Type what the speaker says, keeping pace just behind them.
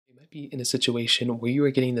be in a situation where you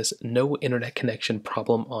are getting this no internet connection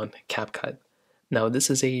problem on CapCut. Now, this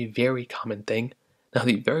is a very common thing. Now,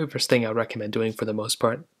 the very first thing I would recommend doing for the most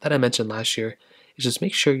part that I mentioned last year is just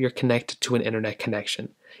make sure you're connected to an internet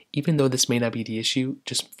connection. Even though this may not be the issue,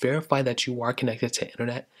 just verify that you are connected to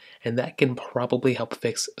internet, and that can probably help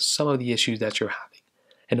fix some of the issues that you're having.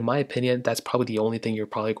 And in my opinion, that's probably the only thing you're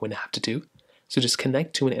probably going to have to do. So just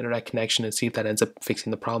connect to an internet connection and see if that ends up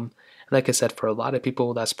fixing the problem. And like I said, for a lot of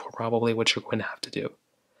people, that's probably what you're going to have to do.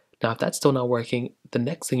 Now, if that's still not working, the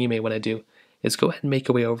next thing you may want to do is go ahead and make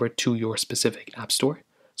your way over to your specific app store.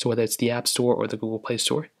 So whether it's the App Store or the Google Play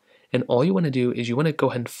Store. And all you want to do is you want to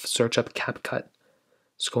go ahead and search up CapCut.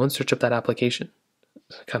 So go and search up that application.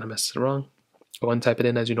 I kind of messed it wrong. Go and type it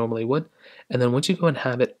in as you normally would. And then once you go and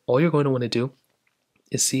have it, all you're going to want to do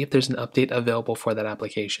is see if there's an update available for that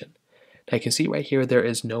application. Now you can see right here there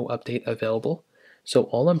is no update available. So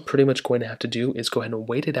all I'm pretty much going to have to do is go ahead and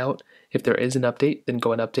wait it out. If there is an update, then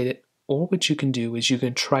go and update it. Or what you can do is you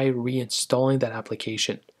can try reinstalling that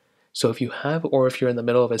application. So if you have, or if you're in the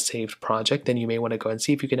middle of a saved project, then you may want to go and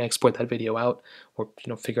see if you can export that video out or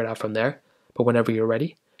figure it out from there. But whenever you're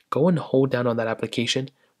ready, go and hold down on that application,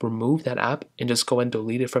 remove that app, and just go and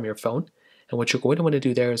delete it from your phone. And what you're going to want to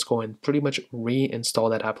do there is go and pretty much reinstall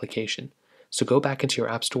that application. So go back into your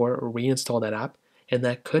app store, reinstall that app, and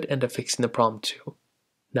that could end up fixing the problem too.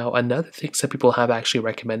 Now, another thing some people have actually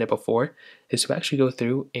recommended before is to actually go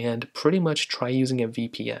through and pretty much try using a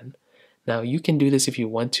VPN. Now, you can do this if you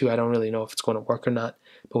want to. I don't really know if it's going to work or not,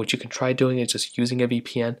 but what you can try doing is just using a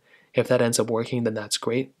VPN. If that ends up working, then that's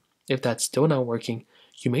great. If that's still not working,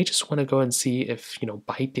 you may just want to go and see if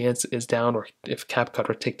ByteDance is down or if CapCut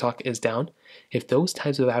or TikTok is down. If those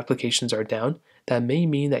types of applications are down, that may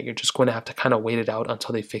mean that you're just going to have to kind of wait it out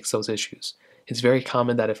until they fix those issues. It's very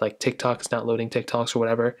common that if TikTok is not loading TikToks or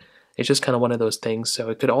whatever, it's just kind of one of those things. So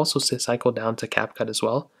it could also cycle down to CapCut as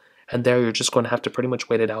well. And there you're just going to have to pretty much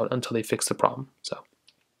wait it out until they fix the problem. So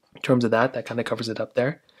in terms of that kind of covers it up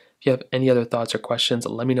there. If you have any other thoughts or questions,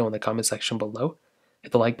 let me know in the comment section below.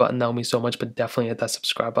 Hit the like button, that would mean so much, but definitely hit that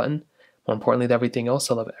subscribe button. More importantly than everything else,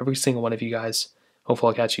 I love every single one of you guys.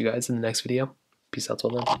 Hopefully I'll catch you guys in the next video. Peace out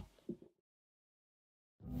till then.